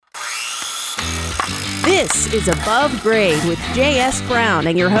This is Above Grade with J.S. Brown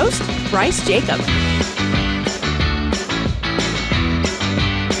and your host, Bryce Jacob.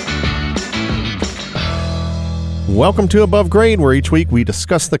 Welcome to Above Grade, where each week we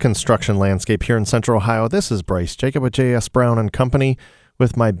discuss the construction landscape here in Central Ohio. This is Bryce Jacob with J.S. Brown and Company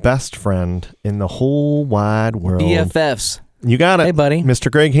with my best friend in the whole wide world. BFFs. You got it. Hey, buddy.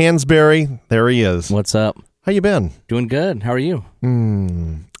 Mr. Greg Hansberry. There he is. What's up? How you been? Doing good. How are you?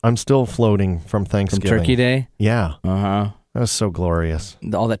 I'm still floating from Thanksgiving. From Turkey Day? Yeah. Uh-huh. That was so glorious.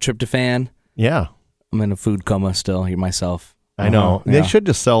 All that tryptophan? Yeah. I'm in a food coma still here myself. I know. Yeah. They should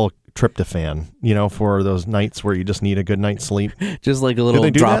just sell tryptophan, for those nights where you just need a good night's sleep. Just like a little Do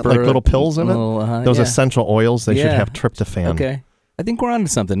they do dropper. that? Like little pills in it? Those essential oils, they should have tryptophan. Okay. I think we're on to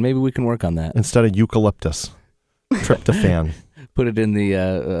something. Maybe we can work on that. Instead of eucalyptus. Tryptophan. Put it in the,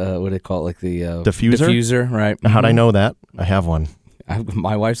 what do they call it? Like the diffuser? Diffuser, right. Mm-hmm. How'd I know that? I have one.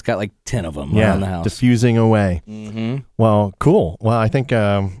 My wife's got like 10 of them around the house. Diffusing away. Mm-hmm. Well, cool. Well, I think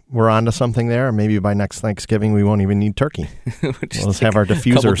we're on to something there. Maybe by next Thanksgiving, we won't even need turkey. We'll just have our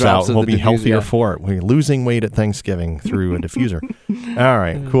diffusers out. We'll be healthier for it. We're losing weight at Thanksgiving through a diffuser. All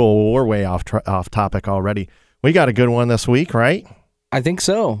right, cool. Well, we're way off topic already. We got a good one this week, right? I think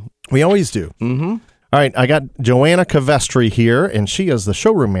so. We always do. Mm-hmm. All right, I got JoAnna Cavestri here, and she is the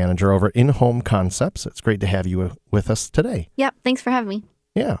showroom manager over at In-Home Concepts. It's great to have you with us today. Yep, thanks for having me.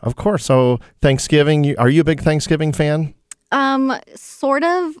 Yeah, of course. So Thanksgiving, are you a big Thanksgiving fan? Sort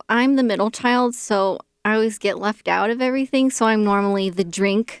of. I'm the middle child, so I always get left out of everything. So I'm normally the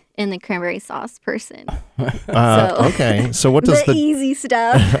drink and the cranberry sauce person. Okay, so what does the easy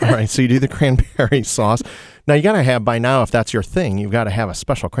stuff? All right, so you do the cranberry sauce. Now you got to have, by now, if that's your thing, you've got to have a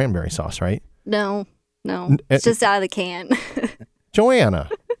special cranberry sauce, right? No, it's just out of the can.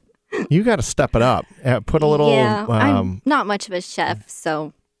 JoAnna, you got to step it up. Put a little. Yeah, I'm not much of a chef,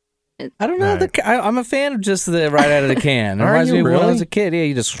 so. I don't know. Right. I'm a fan of just the right out of the can. It reminds me of when I was a kid. Yeah,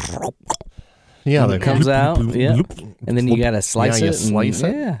 you just. Yeah, it comes out. Yeah, and then you got to slice it. You slice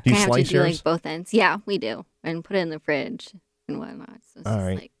it. Yeah, do you I slice have to yours? do like both ends. Yeah, we do, and put it in the fridge and whatnot. So all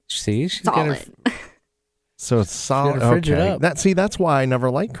right. Like see, she's solid. So it's solid. Okay. That's why I never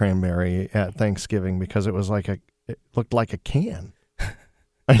liked cranberry at Thanksgiving, because it was it looked like a can.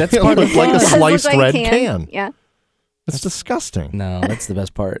 That's it part looked of like a sliced red can. Yeah. It's disgusting. No, that's the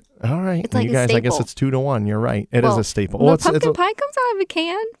best part. All right. It's like you guys, a I guess it's 2-1. You're right. It is a staple. The pumpkin pie comes out of a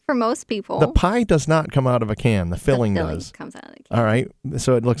can for most people. The pie does not come out of a can. The filling does. Comes out of the can. All right.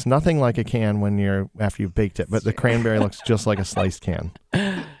 So it looks nothing like a can after you've baked it, but the cranberry looks just like a sliced can.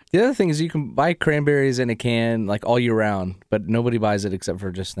 The other thing is you can buy cranberries in a can like all year round, but nobody buys it except for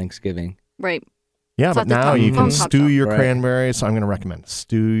just Thanksgiving. Right. Yeah, but now you can stew your right. cranberries. So I'm going to recommend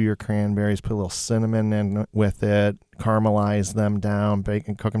stew your cranberries, put a little cinnamon in with it, caramelize them down, bake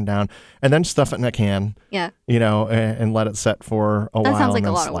and cook them down, and then stuff it in a can. Yeah. And let it set for a while sounds like and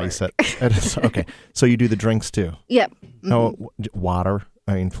then a lot of slice work. it. Okay. So you do the drinks too? Yep. Mm-hmm. No, water.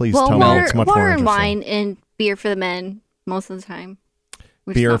 I mean, please tell me it's much more water and interesting. wine and beer for the men most of the time.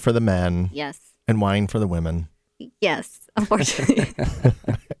 Beer for the men. Yes. And wine for the women. Yes, unfortunately.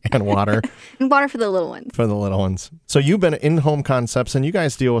 And water. And water for the little ones. For the little ones. So you've been at In-Home Concepts, and you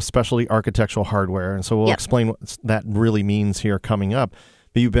guys deal with specialty architectural hardware. And so we'll explain what that really means here coming up.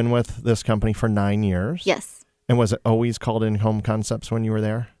 But you've been with this company for 9 years. Yes. And was it always called In-Home Concepts when you were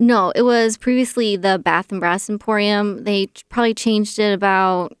there? No, it was previously the Bath and Brass Emporium. They probably changed it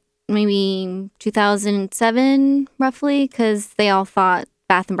about maybe 2007, roughly, because they all thought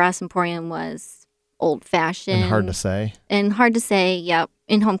Bath and Brass Emporium was old-fashioned. And hard to say. Yep.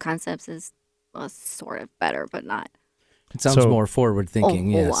 In-Home Concepts is sort of better, but not. It sounds more forward-thinking,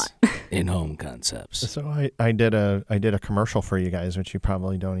 yes. In-Home Concepts. So I did a commercial for you guys, which you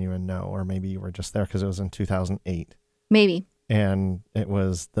probably don't even know, or maybe you were just there because it was in 2008. Maybe. And it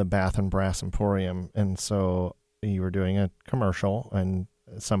was the Bath and Brass Emporium. And so you were doing a commercial, and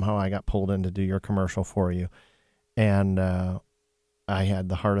somehow I got pulled in to do your commercial for you. And I had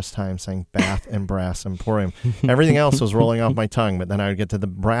the hardest time saying Bath and Brass Emporium. Everything else was rolling off my tongue, but then I would get to the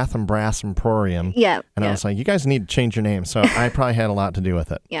Bath and Brass Emporium. Yeah. And I was like, you guys need to change your name. So I probably had a lot to do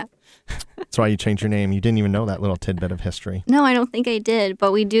with it. Yeah. That's why you changed your name. You didn't even know that little tidbit of history. No, I don't think I did,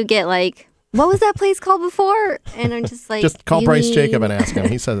 but we do get what was that place called before? And I'm just like, just call Bryce Jacob and ask him.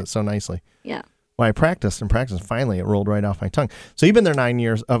 He says it so nicely. Yeah. Well, I practiced. Finally, it rolled right off my tongue. So you've been there 9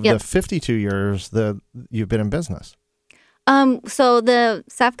 years. Of the 52 years you've been in business. So the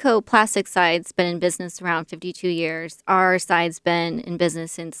Safco plastic side's been in business around 52 years. Our side's been in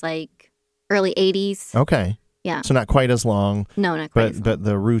business since early 80s. Okay. Yeah. So not quite as long. No, not quite as long. But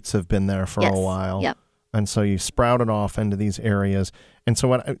the roots have been there for a while. Yep. And so you sprout it off into these areas. And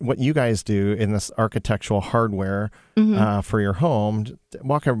so what you guys do in this architectural hardware for your home,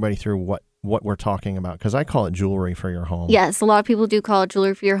 walk everybody through what we're talking about, because I call it jewelry for your home. Yes, a lot of people do call it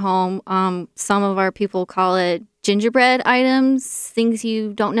jewelry for your home. Some of our people call it gingerbread items, things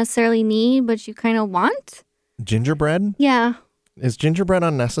you don't necessarily need, but you kind of want. Gingerbread? Yeah. Is gingerbread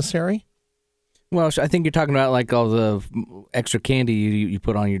unnecessary? Well, I think you're talking about like all the extra candy you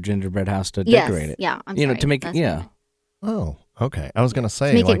put on your gingerbread house to decorate it. Yeah, I'm you know, sorry. to make That's yeah. Oh, okay. I was going to say.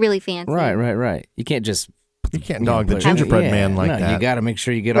 To make like, it really fancy. Right. You can't just you can't dog the gingerbread man like that. You got to make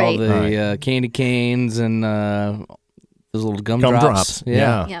sure you get all the candy canes and those little gumdrops.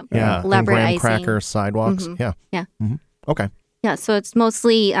 Yeah. Yep. Yeah. And Elaborate graham icing. crackers, sidewalks. Yeah. Yeah. Mm-hmm. Okay. Yeah, so it's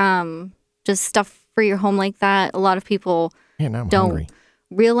mostly just stuff for your home like that. A lot of people Man, I'm don't hungry.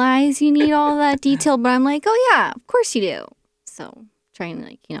 realize you need all that detail, but I'm like, oh yeah, of course you do. So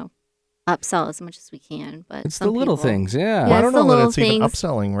trying to upsell as much as we can. But It's the little things, yeah. Well, I it's don't the know that little it's even things.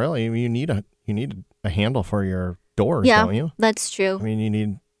 upselling. Really, you need a handle for your doors, Yeah, don't you? that's true. I mean, you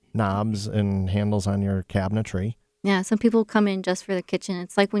need knobs and handles on your cabinetry. Yeah, some people come in just for the kitchen.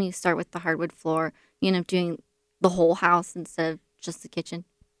 It's like when you start with the hardwood floor, you end up doing the whole house instead of just the kitchen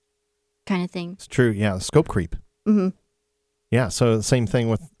kind of thing. It's true. Yeah, scope creep. Mm-hmm. Yeah, so the same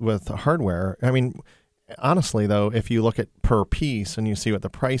thing with hardware. I mean, honestly, though, if you look at per piece and you see what the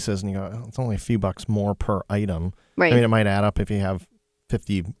price is and you go, oh, it's only a few bucks more per item. Right. I mean, it might add up if you have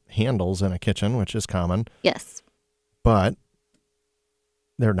 50 handles in a kitchen, which is common, Yes. but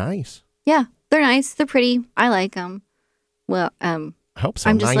they're nice. Yeah, they're nice. They're pretty. I like them. Well, I hope so.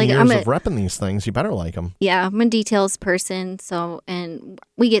 I'm just 9 like, years I'm of repping these things, you better like them. yeah, I'm a details person. So, and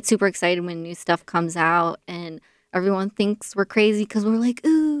we get super excited when new stuff comes out, and everyone thinks we're crazy because we're like,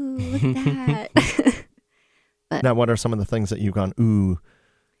 ooh, look at that. Now, what are some of the things that you've gone, ooh,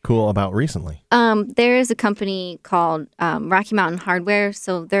 cool about recently? There is a company called Rocky Mountain Hardware.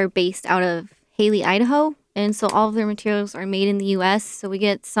 So they're based out of Haley, Idaho. And so all of their materials are made in the U.S. So we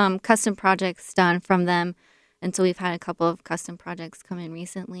get some custom projects done from them. And so we've had a couple of custom projects come in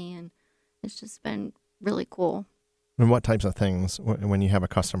recently, and it's just been really cool. And what types of things when you have a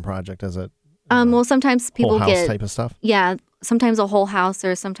custom project? Is it Well, sometimes people whole house get type of stuff? Yeah, sometimes a whole house,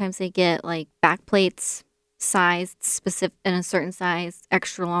 or sometimes they get like back plates sized specific in a certain size,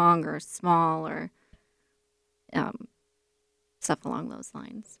 extra long or small, or stuff along those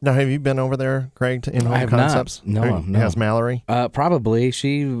lines. Now, have you been over there, Greg, to I In-Home have Concepts? not. No, Or no. Has Mallory? Probably.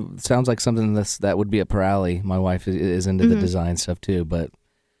 She sounds like something that would be up her alley. My wife is into the design stuff too, but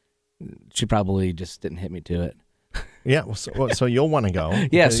she probably just didn't hit me to it. Yeah, so you'll want to go.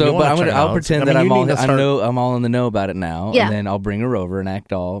 Yeah, You'll wanna check it I'll out. pretend I that mean, you I'm all need to start- I'm all in the know about it now, Yeah. and then I'll bring her over and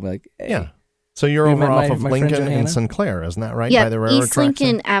act all like, hey. Yeah. So you're You over met off my of friend Lincoln JoAnna? and Sinclair, isn't that right? Yeah, By the railroad East tracks there?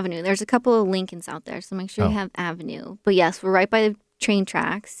 Lincoln Avenue. There's a couple of Lincolns out there, so make sure you have Avenue. But yes, we're right by the train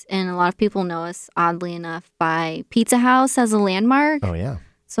tracks, and a lot of people know us, oddly enough, by Pizza House as a landmark. Oh, yeah.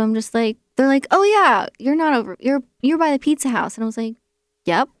 So I'm just like, they're like, oh yeah, you're not over, you're by the Pizza House, and I was like,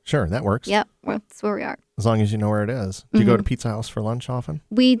 yep, Sure, that works. that's where we are. As long as you know where it is. Do you go to Pizza House for lunch often?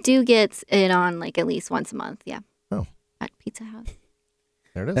 We do get it on like at least once a month, yeah. Oh. At Pizza House.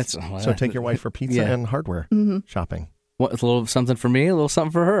 There it is. That's- So take your wife for pizza Yeah. and hardware shopping. What, a little something for me, a little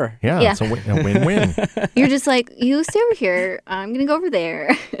something for her. Yeah, Yeah. it's a win-win. You're just like, you stay over here, I'm gonna go over there,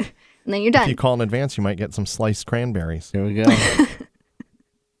 and then you're If you done. call in advance, you might get some sliced cranberries Here we go.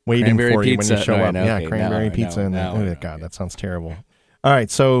 waiting Cranberry for you when you pizza. show Right, up. Yeah, okay, cranberry now- pizza. now- Oh, now- God, that sounds terrible. All right,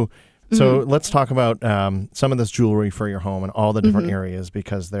 so let's talk about some of this jewelry for your home and all the different areas,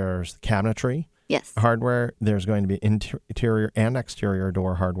 because there's cabinetry Yes. hardware. There's going to be interior and exterior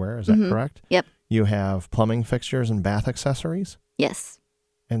door hardware. Is that correct? Yep. You have plumbing fixtures and bath accessories. Yes.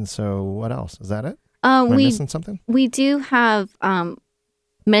 And so what else? Is that it? Am I We missing something? we do have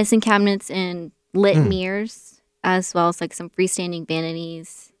medicine cabinets and lit mirrors, as well as like some freestanding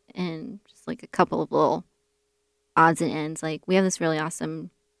vanities and just like a couple of little odds and ends. Like we have this really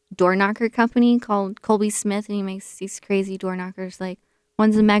awesome door knocker company called Colby Smith, and he makes these crazy door knockers. Like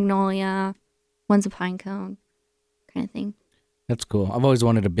one's a magnolia, one's a pine cone, kind of thing. That's cool. I've always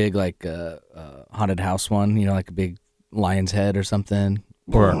wanted a big like haunted house one, like a big lion's head or something.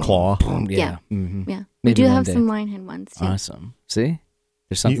 Or a claw? Yeah. Mm-hmm. Yeah, we Maybe do one have day. some lion head ones too. Awesome. See?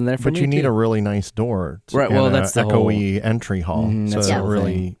 There's something there for but me you need too. a really nice door. Right, and well, a that's the echoey entry hall. Mhm, So that's it the whole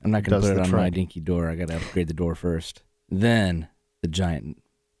really thing. I'm not going does to put it the on my trick. dinky door. I got to upgrade the door first. Then the giant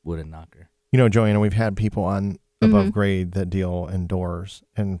wooden knocker. JoAnna, we've had people on above grade that deal in doors,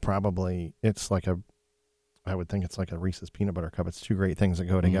 and probably it's like I would think it's like a Reese's peanut butter cup. It's two great things that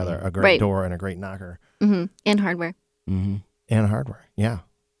go together, a great Right. door and a great knocker. And hardware. Mm-hmm. And hardware. Yeah.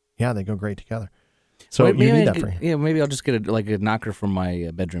 Yeah, they go great together. So Maybe you need that for you. Yeah, maybe I'll just get a knocker from my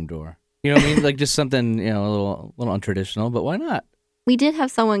bedroom door. You know what I mean? Like just something, a little untraditional, but why not? We did have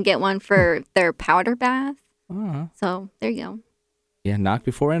someone get one for their powder bath. Uh-huh. So there you go. Yeah, knock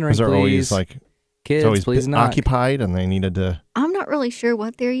before entering, Is there please. always like Kids, it's always please knock. occupied and they needed to? I'm not really sure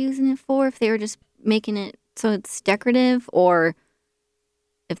what they're using it for, if they were just making it so it's decorative or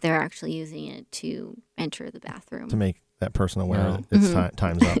if they're actually using it to enter the bathroom. To make that person aware No. that it's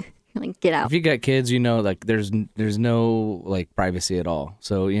time's up. Like, get out. If you got kids, like there's no like privacy at all.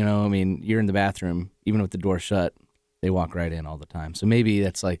 So, I mean, you're in the bathroom, even with the door shut, they walk right in all the time. So maybe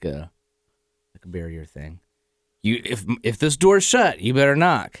that's like a barrier thing. If this door's shut, you better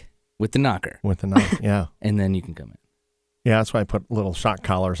knock with the knocker. With the knock, yeah. And then you can come in. Yeah, that's why I put little shock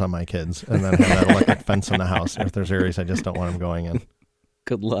collars on my kids and then have that electric fence in the house. If there's areas I just don't want them going in.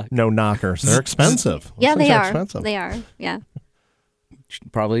 Good luck. No knockers. They're expensive. Yeah, Those things they are. expensive. They are. Yeah.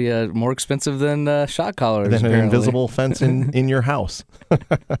 Probably more expensive than shock collars. Than an apparently. invisible fence in your house.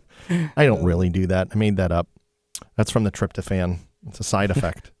 I don't really do that. I made that up. That's from the tryptophan. It's a side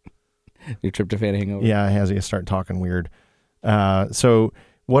effect. Your tryptophan hangover. Yeah, as you start talking weird. So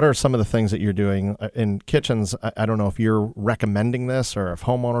what are some of the things that you're doing in kitchens? I don't know if you're recommending this or if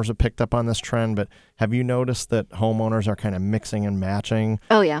homeowners have picked up on this trend, but have you noticed that homeowners are kind of mixing and matching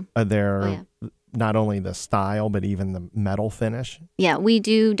Oh, yeah. their not only the style, but even the metal finish? Yeah, we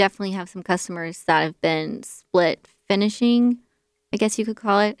do definitely have some customers that have been split finishing, I guess you could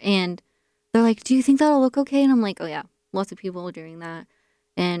call it. And they're like, do you think that'll look okay? And I'm like, oh, yeah, lots of people are doing that.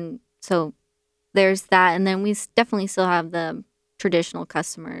 And so there's that. And then we definitely still have the traditional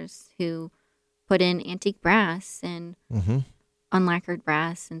customers who put in antique brass and unlacquered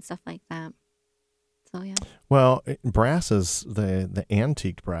brass and stuff like that. So, yeah. Well, brass is the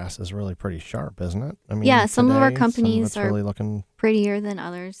antique brass is really pretty sharp, isn't it? I mean, yeah, some of our today, companies some of it's are really looking prettier than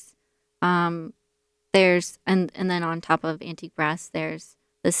others. There's and then on top of antique brass, there's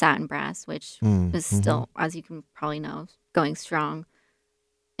the satin brass, which is still, as you can probably know, going strong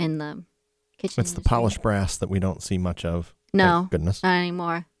in the kitchen. It's the industry. polished brass that we don't see much of. No, Thank goodness. not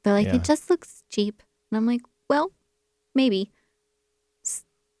anymore. They're like, Yeah. it just looks cheap, and I'm like, well, maybe.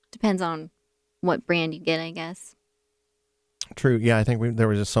 Depends on what brand you get, I guess. True. Yeah, I think there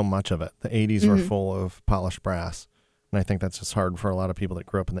was just so much of it. The 80s were full of polished brass. And I think that's just hard for a lot of people that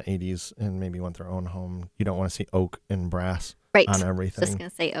grew up in the 80s and maybe want their own home. You don't want to see oak and brass Right. on everything. Just gonna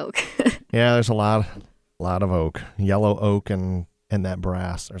say oak. Yeah, there's a lot of oak. Yellow oak and that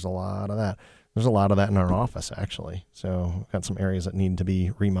brass. There's a lot of that. There's a lot of that in our office, actually. So we've got some areas that need to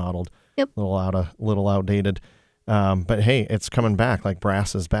be remodeled. Yep. A little outdated. But hey, it's coming back. Like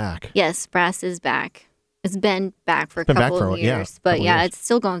brass is back. Yes, brass is back. It's been back for a been back couple for of yeah, years, but couple yeah, years. it's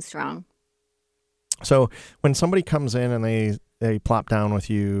still going strong. So when somebody comes in and they plop down with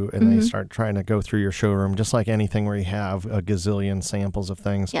you and they start trying to go through your showroom, just like anything where you have a gazillion samples of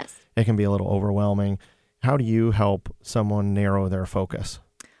things, Yes. it can be a little overwhelming. How do you help someone narrow their focus?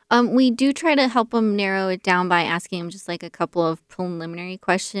 We do try to help them narrow it down by asking them just like a couple of preliminary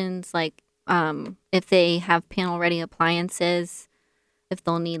questions, like if they have panel-ready appliances, if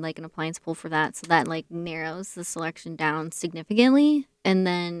they'll need like an appliance pull for that. So that like narrows the selection down significantly. And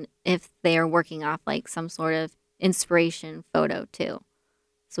then if they are working off like some sort of inspiration photo too.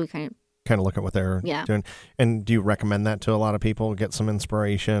 So we kind of Look at what they're Yeah. doing. And do you recommend that to a lot of people? Get some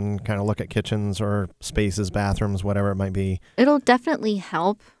inspiration, kind of look at kitchens or spaces, bathrooms, whatever it might be. it'll definitely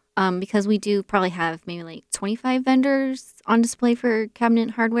help because we do probably have maybe like 25 vendors on display for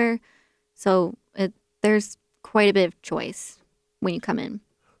cabinet hardware. So there's quite a bit of choice when you come in.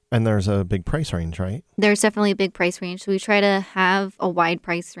 And there's a big price range, right? There's definitely a big price range. So we try to have a wide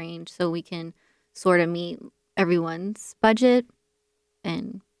price range so we can sort of meet everyone's budget.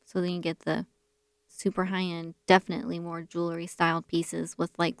 And so then you get the super high end, definitely more jewelry styled pieces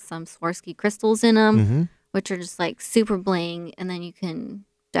with like some Swarovski crystals in them, which are just like super bling. And then you can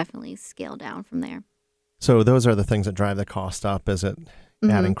definitely scale down from there. So those are the things that drive the cost up. Is it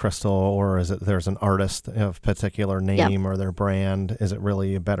adding crystal, or is it there's an artist of particular name or their brand? Is it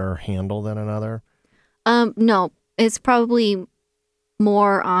really a better handle than another? No, it's probably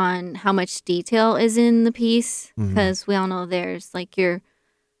more on how much detail is in the piece because we all know there's like your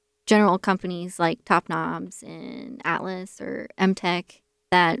general companies like Top Knobs and Atlas or MTech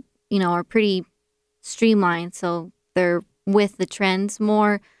that, are pretty streamlined. So they're with the trends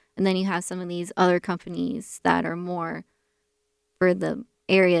more. And then you have some of these other companies that are more for the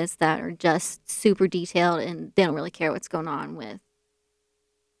areas that are just super detailed and they don't really care what's going on with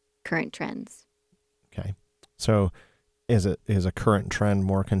current trends. Okay. So is a current trend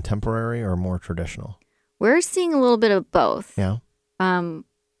more contemporary or more traditional? We're seeing a little bit of both. Yeah.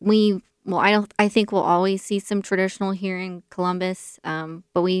 We I think we'll always see some traditional here in Columbus,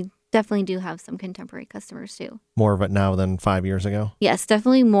 but we definitely do have some contemporary customers too. More of it now than 5 years ago? Yes,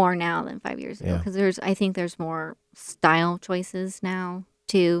 definitely more now than 5 years ago Yeah. because I think there's more style choices now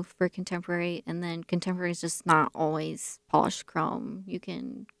too for contemporary, and then contemporary is just not always polished chrome. You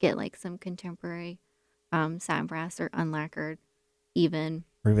can get like some contemporary satin brass or unlacquered even.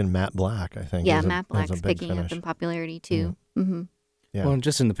 Or even matte black, I think. Yeah, is a- matte is a black's big picking finish. up in popularity too. Mm-hmm. Yeah. Well, and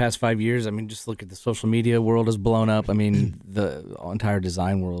just in the past 5 years, I mean, just look at the social media world has blown up. I mean, the entire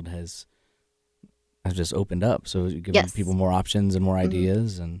design world has just opened up. So you're giving Yes. people more options and more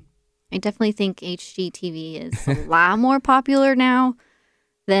ideas. And I definitely think HGTV is a lot more popular now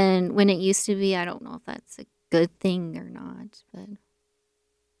than when it used to be. I don't know if that's a good thing or not, but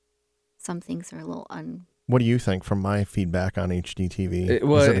some things are a little What do you think from my feedback on HDTV?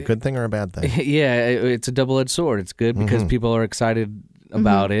 Well, is it a good thing or a bad thing? yeah, it's a double-edged sword. It's good because Mhm. people are excited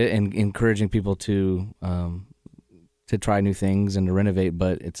about it and encouraging people to try new things and to renovate,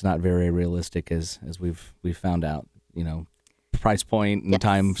 but it's not very realistic as we've found out. You know, price point and Yes.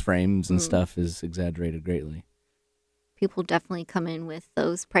 time frames and stuff is exaggerated greatly. people definitely come in with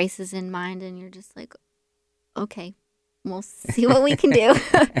those prices in mind, and you're just like, okay, we'll see what we can do.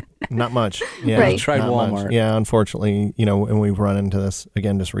 Not much. Yeah, Right. Tried not much. Walmart. Yeah, unfortunately, and we've run into this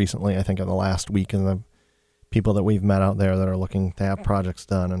again just recently. I think in the last week, and the people that we've met out there that are looking to have projects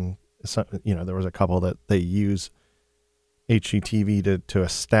done, and there was a couple that they use HGTV to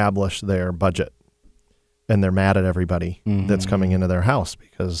establish their budget, and they're mad at everybody that's coming into their house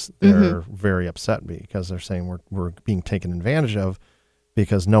because they're very upset because they're saying we're being taken advantage of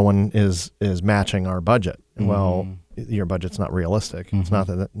because no one is matching our budget. Well, your budget's not realistic. It's not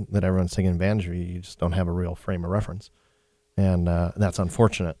that everyone's taking advantage of you. You just don't have a real frame of reference. And that's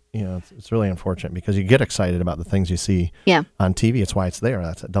unfortunate. It's really unfortunate because you get excited about the things you see on TV. It's why it's there.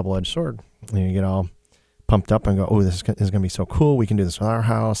 That's a double-edged sword. You get all pumped up and go, oh, this is going to be so cool. We can do this with our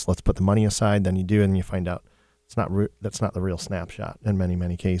house. Let's put the money aside. Then you do, and you find out that's not the real snapshot in many,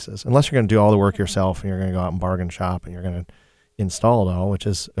 many cases. Unless you're going to do all the work yourself and you're going to go out and bargain shop and you're going to install it all, which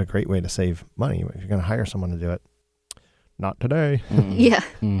is a great way to save money. If you're going to hire someone to do it, not today. Yeah.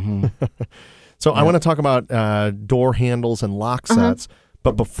 So I want to talk about door handles and lock sets.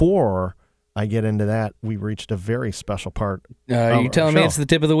 But before I get into that, we reached a very special part. Are you telling me it's the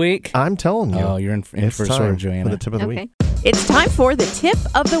tip of the week? I'm telling you. Oh, you're in It's for a time sword, JoAnna. for the tip of the Okay. week. It's time for the tip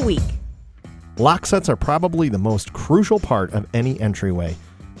of the week. Lock sets are probably the most crucial part of any entryway.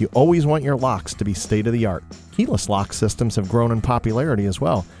 You always want your locks to be state-of-the-art. Keyless lock systems have grown in popularity as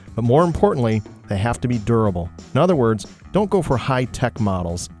well, but more importantly, they have to be durable. In other words, don't go for high-tech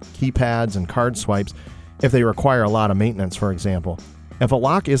models, keypads and card swipes, if they require a lot of maintenance, for example. If a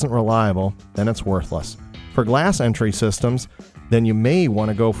lock isn't reliable, then it's worthless. For glass entry systems, then you may want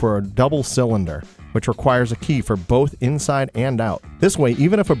to go for a double cylinder, which requires a key for both inside and out. This way,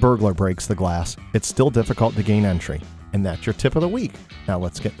 even if a burglar breaks the glass, it's still difficult to gain entry. And that's your tip of the week. Now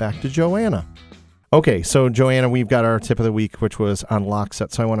let's get back to JoAnna. Okay, so JoAnna, we've got our tip of the week, which was on lock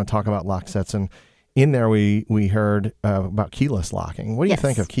sets. So I want to talk about lock sets. And in there, we heard about keyless locking. What do you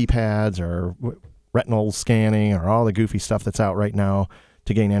think of keypads or retinal scanning or all the goofy stuff that's out right now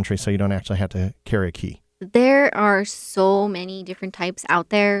to gain entry so you don't actually have to carry a key? There are so many different types out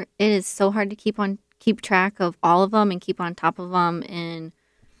there. It is so hard to keep track of all of them and keep on top of them, and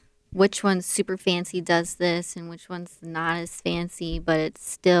which one's super fancy does this and which one's not as fancy, but it's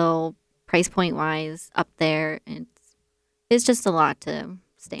still price point wise up there. It's just a lot to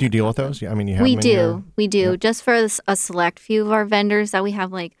stay. Do you on deal top with of. those? I mean, you have We them in your- do. We do. Yeah. Just for a select few of our vendors that we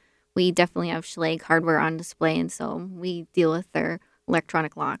have, we definitely have Schlage hardware on display, and so we deal with their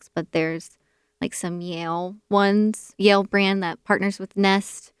electronic locks. But there's some Yale brand that partners with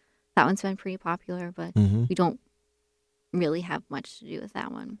Nest. That one's been pretty popular, but we don't really have much to do with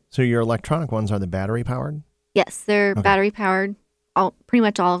that one. So your electronic ones are the battery powered? Yes, they're Okay. battery powered. Pretty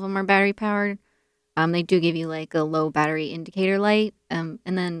much all of them are battery powered. They do give you a low battery indicator light, and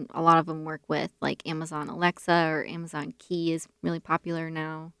then a lot of them work with Amazon Alexa, or Amazon Key is really popular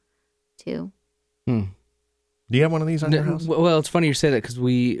now too. Do you have one of these on your house? Well, it's funny you say that because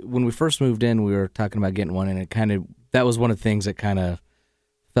when we first moved in, we were talking about getting one, and that was one of the things that kind of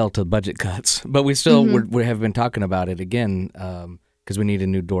fell to budget cuts. But we still we have been talking about it again because we need a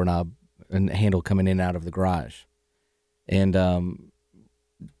new doorknob and handle coming in and out of the garage. And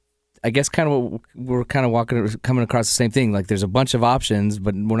I guess we're coming across the same thing. There's a bunch of options,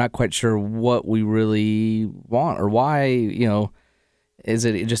 but we're not quite sure what we really want or why. Is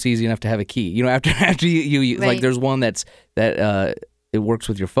it just easy enough to have a key? After you Right. there's one that it works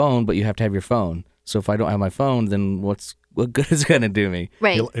with your phone, but you have to have your phone. So if I don't have my phone, then what good is it going to do me?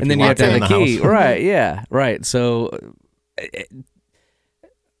 Right. If And then you have to lock it have in the key. house. Right, yeah, right. So,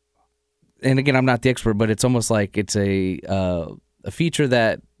 and again, I'm not the expert, but it's almost like it's a feature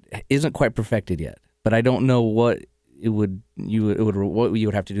that isn't quite perfected yet. But I don't know what what you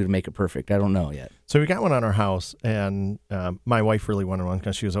would have to do to make it perfect. I don't know yet. So we got one on our house, and my wife really wanted one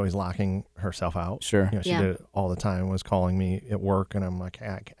because she was always locking herself out. Sure. You know, she Yeah. did it all the time, was calling me at work, and I'm like,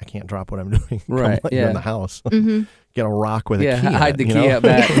 I can't drop what I'm doing. Come Right, let you yeah. in the house. Mm-hmm. Get a rock with Yeah, a key in hide it, the you key know? out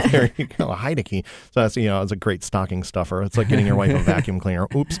back. There you go, hide a key. So that's, it's a great stocking stuffer. It's like getting your wife a vacuum cleaner.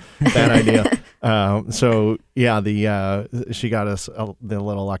 Oops, bad idea. So yeah, she got us the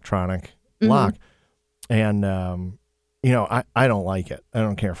little electronic lock, and I don't like it. I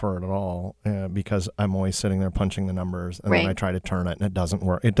don't care for it at all because I'm always sitting there punching the numbers, and then I try to turn it, and it doesn't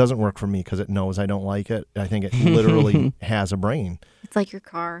work. It doesn't work for me because it knows I don't like it. I think it literally has a brain. It's like your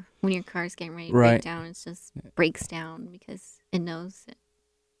car. When your car's getting ready to Right. break down, it just breaks down because it knows it.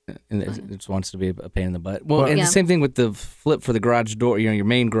 And it just wants to be a pain in the butt. Well, and Yeah. the same thing with the flip for the garage door, your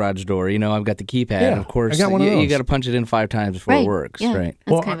main garage door. I've got the keypad. Yeah, Of course, I got one of you those. got to punch it in 5 times before Right. it works, Yeah. right?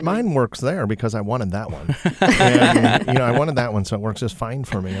 That's kind of annoying. Mine works there because I wanted that one. And, I wanted that one, so it works just fine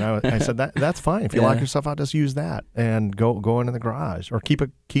for me. And I said, that's fine. If you lock Yeah. yourself out, just use that and go into the garage or keep a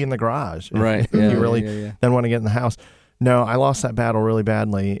key in the garage. Right. If you really yeah. then want to get in the house. No, I lost that battle really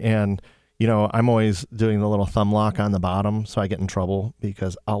badly. And, I'm always doing the little thumb lock on the bottom, so I get in trouble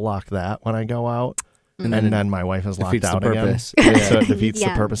because I'll lock that when I go out. And then my wife is locked defeats the out again. purpose. So it defeats the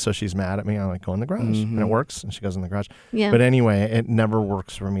Yeah. purpose. So she's mad at me. I'm like, go in the garage. And it works. And she goes in the garage. Yeah. But anyway, it never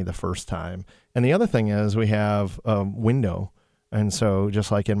works for me the first time. And the other thing is we have a window. And so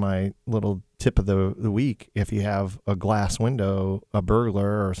just like in my little tip of the week, if you have a glass window, a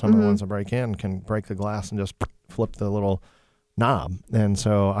burglar or someone wants to break in can break the glass and just flip the little knob. And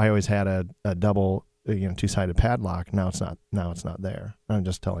so I always had a double, two-sided padlock. Now it's not there. I'm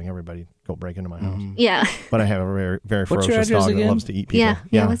just telling everybody, go break into my house. Yeah. But I have a very, very What's your ferocious address dog again? that loves to eat people.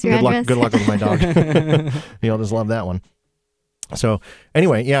 Yeah, what's your good address? Good luck with my dog. You'll just love that one. So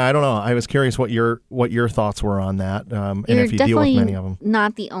anyway, yeah, I don't know. I was curious what your thoughts were on that, and You're if you deal with definitely many of them.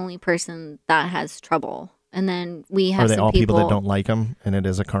 not the only person that has trouble. And then we have Are they some all people that don't like them, and it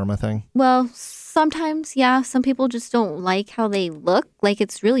is a karma thing? Well, sometimes, yeah. Some people just don't like how they look. Like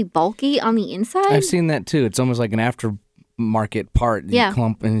it's really bulky on the inside. I've seen that too. It's almost like an aftermarket part. You Yeah.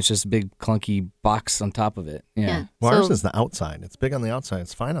 clump, and it's just a big clunky box on top of it. Yeah. Well, ours So- is the outside. It's big on the outside.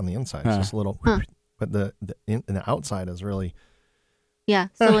 It's fine on the inside. It's just a little, but the outside is really. Yeah.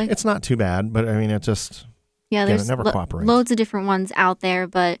 So like, it's not too bad, but I mean, it just. yeah, again, there's it never cooperates. loads of different ones out there,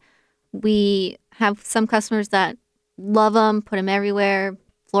 but we have some customers that love them, put them everywhere,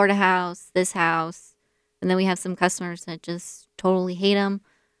 floor to house, this house, and then we have some customers that just totally hate them.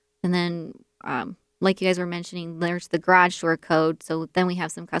 And then, like you guys were mentioning, there's the garage door code. So then we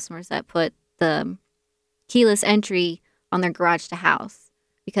have some customers that put the keyless entry on their garage to house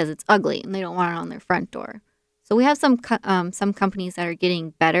because it's ugly and they don't want it on their front door. So we have some companies that are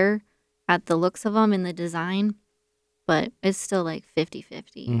getting better at the looks of them and the design, but it's still like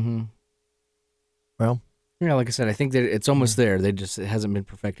 50-50. Mm-hmm. Well, Yeah, like I said, I think that it's almost there. It hasn't been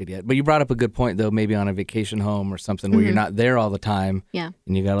perfected yet. But you brought up a good point, though, maybe on a vacation home or something where you're not there all the time. Yeah.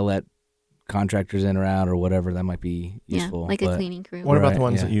 And you got to let contractors in or out or whatever. That might be useful. Yeah, like a cleaning crew. what about Right, the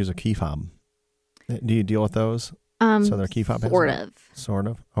ones yeah. that use a key fob? Do you deal with those? So their key fob has sort that? of. Sort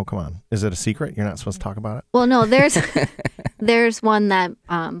of. Oh, come on. Is it a secret? You're not supposed to talk about it? Well, no, there's one that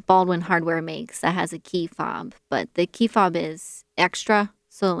Baldwin Hardware makes that has a key fob, but the key fob is extra,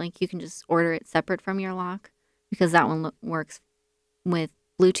 so like you can just order it separate from your lock because that one works with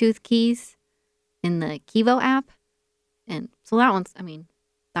Bluetooth keys in the Kivo app, and so that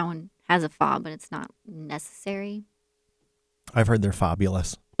one has a fob, but it's not necessary. I've heard they're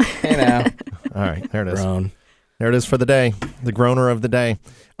fabulous. Hey now. All right, there it is. Grown. There it is for the day, the groaner of the day.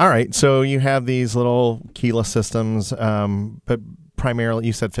 All right, so you have these little keyless systems, but primarily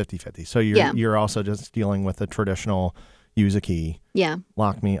you said 50-50. So you're also just dealing with the traditional use a key, Yeah.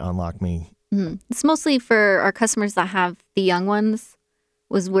 lock me, unlock me. Mm-hmm. It's mostly for our customers that have the young ones,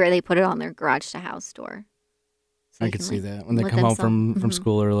 was where they put it on their garage to house door. So I you could can, see like, that. When they let come them home sell- from Mhm.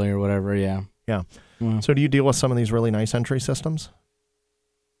 school early or whatever, yeah. Yeah. Mm. So do you deal with some of these really nice entry systems?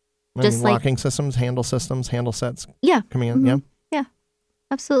 Just like- locking systems, handle sets Yeah. coming in? Mhm. Yeah.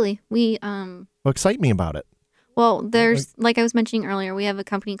 Absolutely. We Well, excite me about it. well, there's like I was mentioning earlier, we have a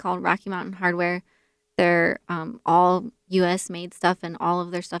company called Rocky Mountain Hardware. They're all U.S. made stuff, and all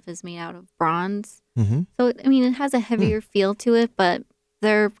of their stuff is made out of bronze. Mm-hmm. So it has a heavier feel to it, but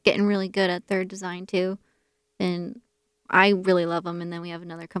they're getting really good at their design too. And I really love them. And then we have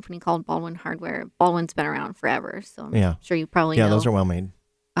another company called Baldwin Hardware. Baldwin's been around forever, so I'm sure you probably know. Yeah, those are well made.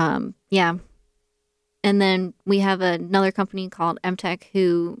 Yeah. And then we have another company called MTech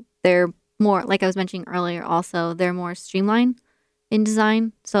who they're more, like I was mentioning earlier also, they're more streamlined in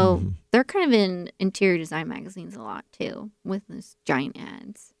design. So they're kind of in interior design magazines a lot too with these giant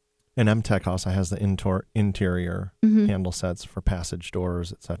ads. And MTech also has the interior handle sets for passage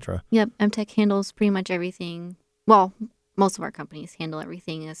doors, etc. Yep, MTech handles pretty much everything. Well, most of our companies handle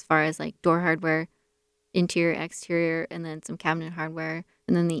everything as far as like door hardware, interior, exterior, and then some cabinet hardware.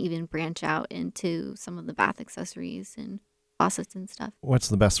 And then they even branch out into some of the bath accessories and faucets and stuff. What's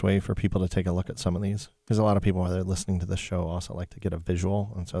the best way for people to take a look at some of these? Because a lot of people, while they're listening to this show, also like to get a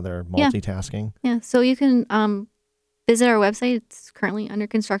visual, and so they're multitasking. Yeah, so you can visit our website. It's currently under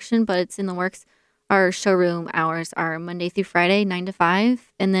construction, but it's in the works. Our showroom hours are Monday through Friday, 9 to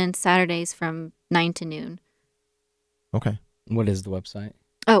 5, and then Saturdays from 9 to noon. Okay. What is the website?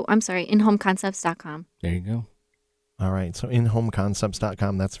 Oh, I'm sorry, inhomeconcepts.com. There you go. All right. So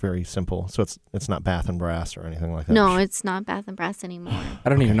inhomeconcepts.com, that's very simple. So it's not Bath and Brass or anything like that. No, it's not Bath and Brass anymore. I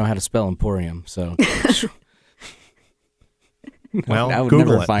don't even know how to spell Emporium, so well, I would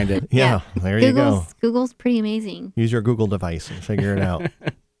Google never it. find it. Yeah, there you go. Google's pretty amazing. Use your Google device and figure it out.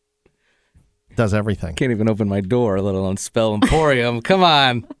 Does everything. Can't even open my door, let alone spell Emporium. Come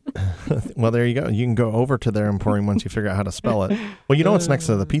on. Well, there you go. You can go over to their Emporium once you figure out how to spell it. Well, you know it's next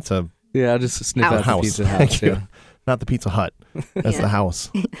to the pizza Yeah, I'll just sniff out the house. Pizza House. Yeah. Not the Pizza Hut. That's the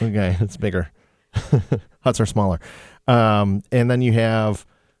house. Okay, it's bigger. Huts are smaller. And then you have,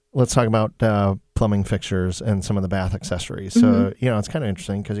 let's talk about plumbing fixtures and some of the bath accessories. So, it's kind of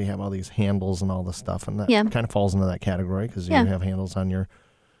interesting because you have all these handles and all this stuff, and that kind of falls into that category because you have handles on your...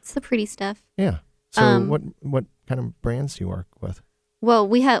 It's the pretty stuff. Yeah. So what kind of brands do you work with? Well,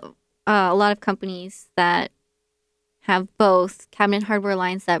 we have a lot of companies that have both cabinet hardware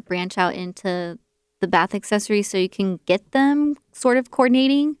lines that branch out into the bath accessories, so you can get them sort of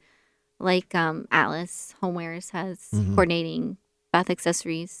coordinating. Like Atlas Homewares has coordinating bath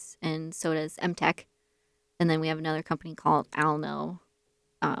accessories, and so does MTech. And then we have another company called Alno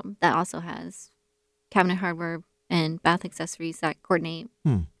that also has cabinet hardware and bath accessories that coordinate.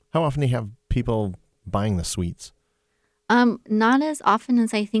 How often do you have people buying the suites? Not as often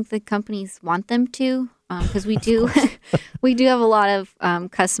as I think the companies want them to, because we do we do have a lot of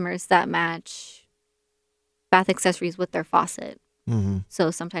customers that match bath accessories with their faucet.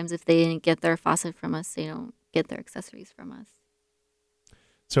 So sometimes if they didn't get their faucet from us, they don't get their accessories from us.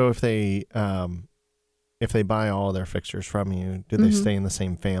 So if they buy all their fixtures from you, do they stay in the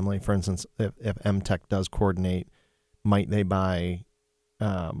same family? For instance, if MTech does coordinate, might they buy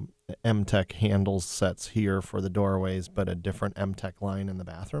MTech handles sets here for the doorways, but a different MTech line in the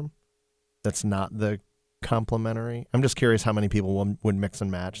bathroom? That's not the complementary. I'm just curious how many people would mix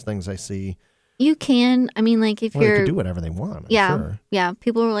and match things I see. You can. I mean, like if Well, you're... they can do whatever they want. I'm sure. Yeah.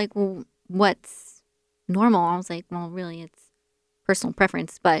 People were like, well, what's normal? I was like, well, really, it's personal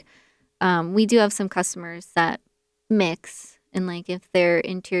preference. But we do have some customers that mix. And like if their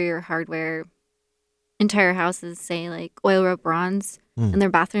interior hardware, entire houses say like oil rub bronze and their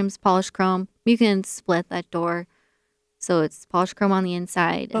bathroom's polished chrome, you can split that door. So it's polished chrome on the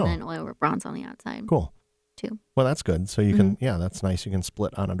inside and then oil rub bronze on the outside. Cool. Too. Well, that's good. So you can, that's nice. You can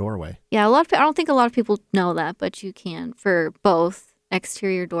split on a doorway. Yeah, I don't think a lot of people know that, but you can for both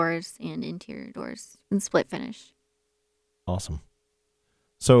exterior doors and interior doors and split finish. Awesome.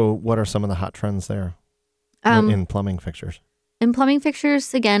 So what are some of the hot trends there in plumbing fixtures? In plumbing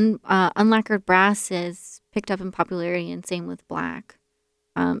fixtures, again, unlacquered brass is picked up in popularity, and same with black.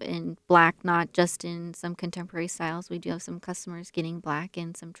 In black, not just in some contemporary styles. We do have some customers getting black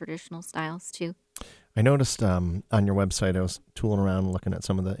in some traditional styles too. I noticed on your website, I was tooling around looking at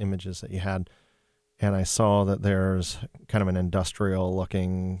some of the images that you had, and I saw that there's kind of an industrial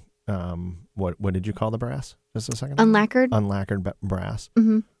looking, what did you call the brass? Just a second. Unlacquered. Unlacquered brass.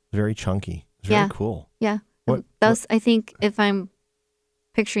 Very chunky. It's very cool. Yeah. I think if I'm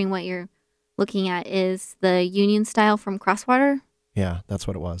picturing what you're looking at is the Union style from Crosswater. Yeah, that's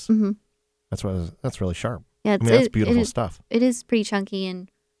what it was. That's really sharp. Yeah, that's beautiful stuff. It is pretty chunky,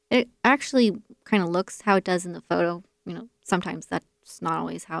 and it actually kind of looks how it does in the photo. Sometimes that's not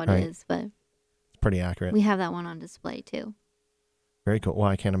always how it is, but it's pretty accurate. We have that one on display too. Very cool. Well,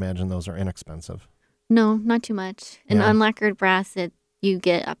 I can't imagine those are inexpensive. No, not too much. And unlacquered brass, you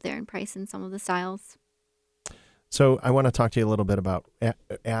get up there in price in some of the styles. So I want to talk to you a little bit about,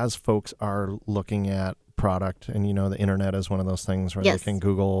 as folks are looking at product, and the internet is one of those things where they can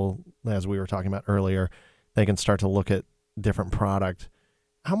Google, as we were talking about earlier, they can start to look at different product.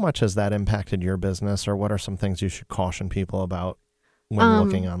 how much has that impacted your business, or what are some things you should caution people about when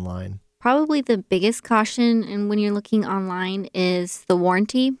looking online? Probably the biggest caution and when you're looking online is the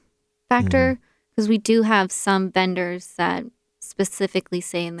warranty factor, because we do have some vendors that specifically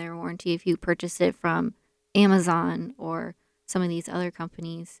say in their warranty, if you purchase it from Amazon or some of these other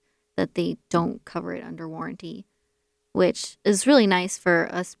companies, that they don't cover it under warranty, which is really nice for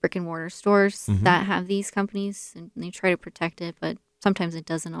us brick and mortar stores that have these companies, and they try to protect it, but sometimes it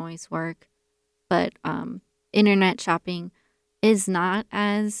doesn't always work. But internet shopping is not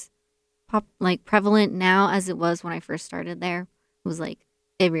as prevalent now as it was when I first started there. It was like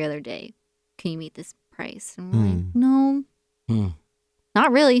every other day, can you meet this price? And we're like, no,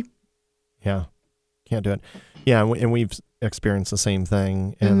 not really. Yeah, can't do it. Yeah, and we've experienced the same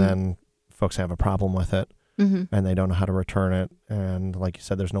thing, and then folks have a problem with it, and they don't know how to return it. And like you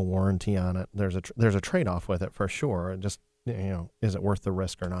said, there's no warranty on it. There's a trade-off with it for sure. It just, is it worth the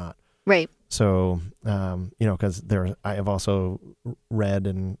risk or not? Right. So, because I have also read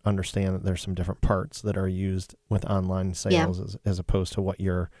and understand that there's some different parts that are used with online sales as opposed to what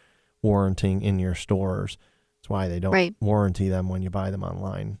you're warranting in your stores. That's why they don't warranty them when you buy them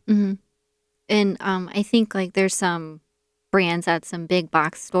online. And I think there's some brands at some big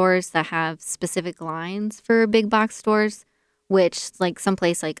box stores that have specific lines for big box stores, which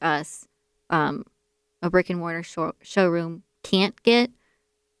someplace like us, a brick and mortar showroom can't get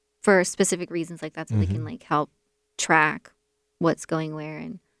for specific reasons like that, so they can help track what's going where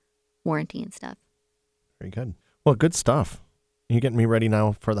and warranty and stuff. Very good. Well, good stuff. You're getting me ready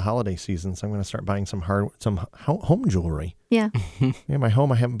now for the holiday season, so I'm going to start buying some home jewelry. Yeah. Yeah, my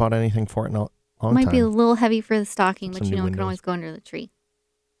home, I haven't bought anything for it in a long time. Might be a little heavy for the stocking, but it can always go under the tree.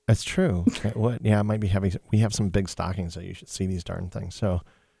 That's true. It might be heavy. We have some big stockings, so you should see these darn things. So,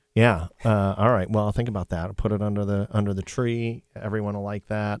 yeah. All right. Well, I'll think about that. I'll put it under the tree. Everyone will like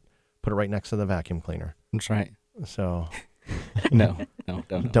that. Put it right next to the vacuum cleaner. That's right. So, no,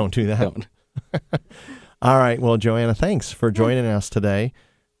 don't do that. Don't. All right. Well, JoAnna, thanks for joining us today.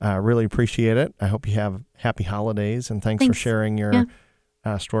 Really appreciate it. I hope you have happy holidays, and thanks. For sharing your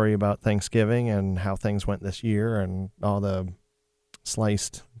story about Thanksgiving and how things went this year and all the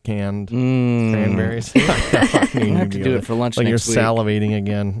sliced canned cranberries. I have to do it for lunch next week. You're salivating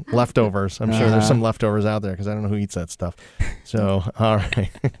again. Leftovers. I'm sure there's some leftovers out there because I don't know who eats that stuff. So, all right.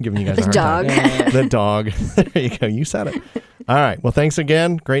 Giving you guys a hard time. The dog. There you go. You said it. All right. Well, thanks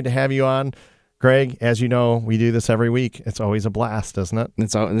again. Great to have you on. Greg, as you know, we do this every week. It's always a blast, isn't it?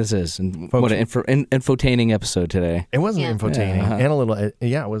 This is. And what an infotaining episode today. It wasn't infotaining. And a little, it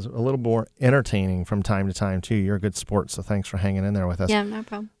was a little more entertaining from time to time, too. You're a good sport, so thanks for hanging in there with us. Yeah, no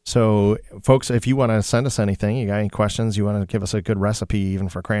problem. So, folks, if you want to send us anything, you got any questions, you want to give us a good recipe even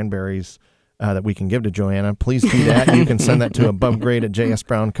for cranberries that we can give to JoAnna, please do that. You can send that to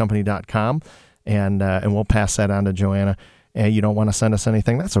abovegrade@jsbrowncompany.com, and we'll pass that on to JoAnna. And you don't want to send us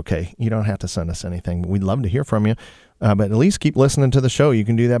anything, that's okay. You don't have to send us anything. We'd love to hear from you. But at least keep listening to the show. You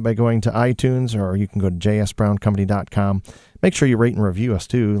can do that by going to iTunes, or you can go to jsbrowncompany.com. Make sure you rate and review us,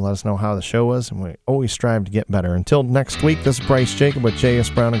 too. Let us know how the show was, and we always strive to get better. Until next week, this is Bryce Jacob with J.S.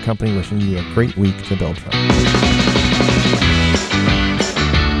 Brown & Company, wishing you a great week to build from.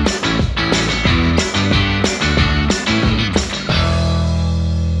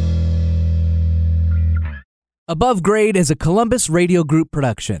 Above Grade is a Columbus Radio Group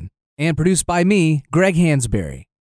production and produced by me, Greg Hansberry.